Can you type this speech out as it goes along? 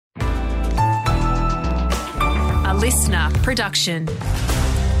listener production.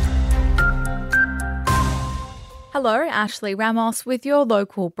 Hello, Ashley Ramos with your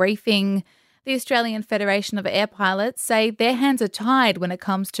local briefing. The Australian Federation of Air Pilots say their hands are tied when it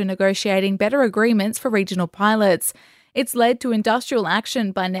comes to negotiating better agreements for regional pilots. It's led to industrial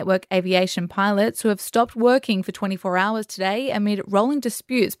action by network aviation pilots who have stopped working for 24 hours today amid rolling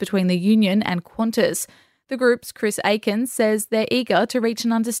disputes between the union and Qantas. The group's Chris Aiken says they're eager to reach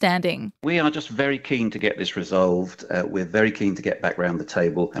an understanding. We are just very keen to get this resolved. We're very keen to get back round the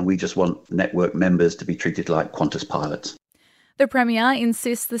table, and we just want network members to be treated like Qantas pilots. The Premier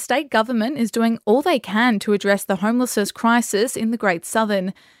insists the state government is doing all they can to address the homelessness crisis in the Great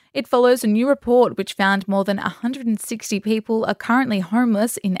Southern. It follows a new report which found more than 160 people are currently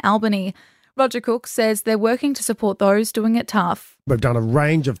homeless in Albany. Roger Cook says they're working to support those doing it tough. We've done a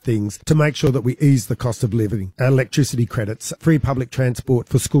range of things to make sure that we ease the cost of living, electricity credits, free public transport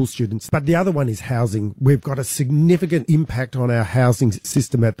for school students. But the other one is housing. We've got a significant impact on our housing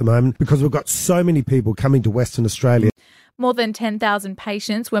system at the moment because we've got so many people coming to Western Australia. More than 10,000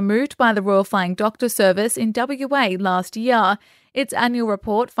 patients were moved by the Royal Flying Doctor Service in WA last year. Its annual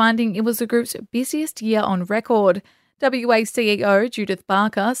report finding it was the group's busiest year on record. WA CEO Judith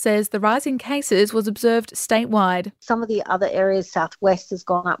Barker says the rise in cases was observed statewide. Some of the other areas, southwest, has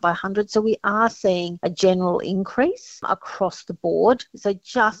gone up by hundreds. So we are seeing a general increase across the board. So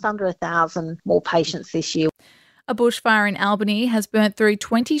just under 1,000 more patients this year. A bushfire in Albany has burnt through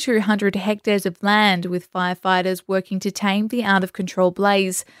 2,200 hectares of land, with firefighters working to tame the out-of-control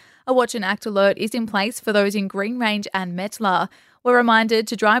blaze. A watch and act alert is in place for those in Green Range and Metla. We're reminded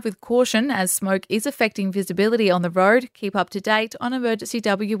to drive with caution as smoke is affecting visibility on the road. Keep up to date on Emergency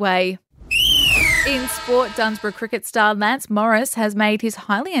WA. In sport, Dunsborough cricket star Lance Morris has made his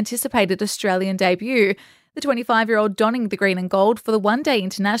highly anticipated Australian debut. The 25-year-old donning the green and gold for the one-day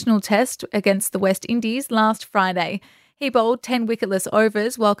international test against the West Indies last Friday. He bowled 10 wicketless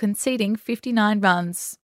overs while conceding 59 runs.